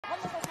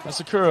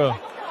Asakura.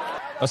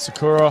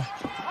 Asakura.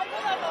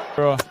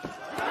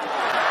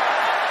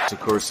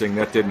 Asakura saying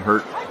that didn't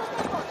hurt.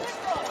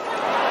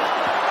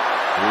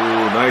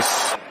 Ooh,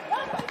 nice.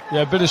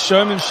 Yeah, a bit of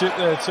showmanship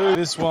there too.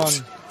 This one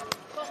is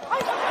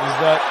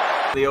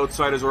that the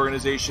Outsiders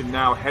organization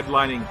now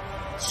headlining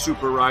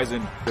Super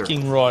Rizin.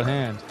 kicking right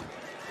hand.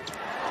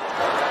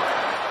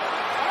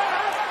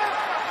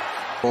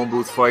 Phone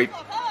booth fight.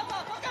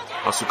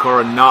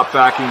 Asakura not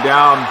backing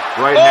down.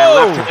 Right hand,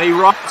 left hand. He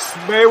rocks.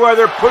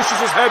 Mayweather pushes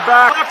his head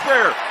back. Left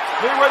there.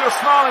 Mayweather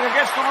smiling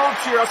against the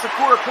ropes here.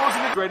 Asakura closing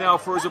it right now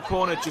for his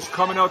opponent. Just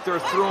coming out there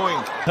throwing.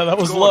 Yeah, that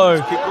was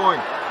low. Keep going.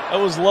 That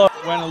was low.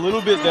 Went a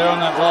little bit there on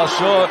that last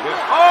shot. Oh,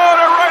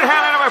 the right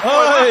hand landed by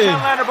Floyd. Left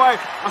hand landed by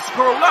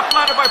Asakura. Left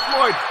landed by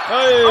Floyd.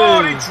 Hey. Oh,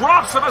 and he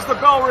drops him as the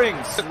bell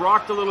rings.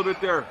 Rocked a little bit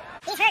there.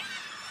 It's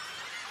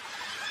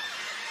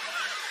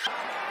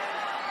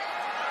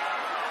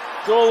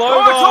all over.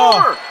 Oh, it's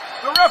over.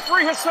 The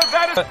referee has said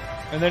that is...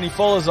 And then he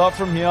follows up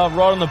from here,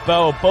 right on the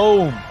bell.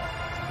 Boom.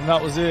 And that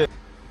was it.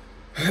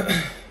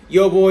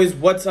 Yo, boys,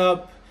 what's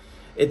up?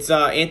 It's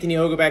Anthony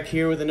Hoga back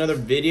here with another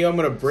video. I'm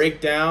going to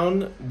break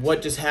down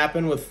what just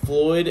happened with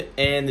Floyd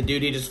and the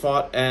dude he just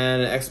fought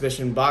at an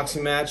exhibition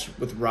boxing match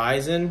with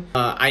Rizin.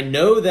 I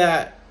know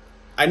Chael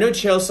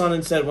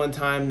Sonnen said one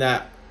time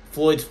that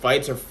Floyd's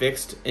fights are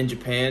fixed in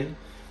Japan.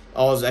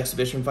 All his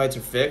exhibition fights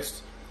are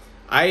fixed.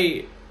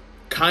 I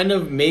kind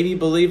of maybe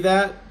believe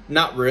that.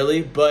 Not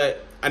really,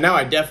 but now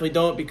I definitely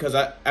don't, because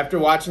after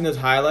watching those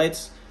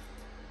highlights,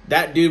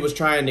 that dude was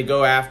trying to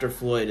go after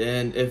Floyd.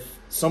 And if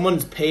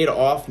someone's paid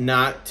off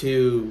not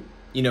to,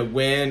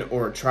 win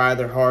or try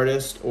their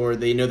hardest, or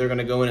they know they're going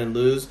to go in and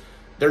lose,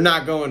 they're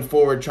not going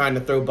forward trying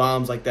to throw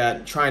bombs like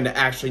that, trying to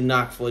actually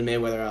knock Floyd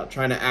Mayweather out,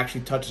 trying to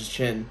actually touch his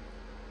chin.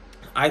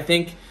 I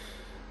think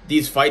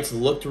these fights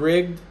looked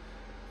rigged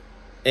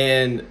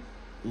and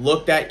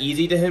looked that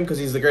easy to him because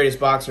he's the greatest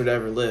boxer to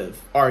ever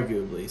live,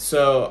 arguably.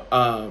 So,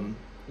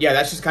 yeah,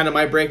 that's just kind of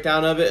my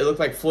breakdown of it. It looked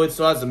like Floyd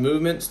still has the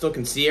movement, still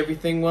can see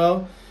everything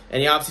well, and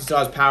he obviously still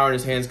has power in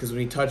his hands because when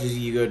he touches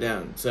you, you go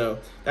down. So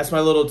that's my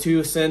little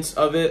 2 cents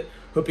of it.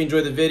 Hope you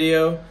enjoyed the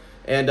video,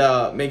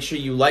 and make sure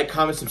you like,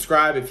 comment,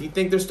 subscribe. If you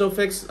think they're still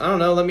fixed, I don't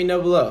know, let me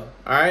know below.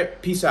 All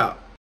right, peace out.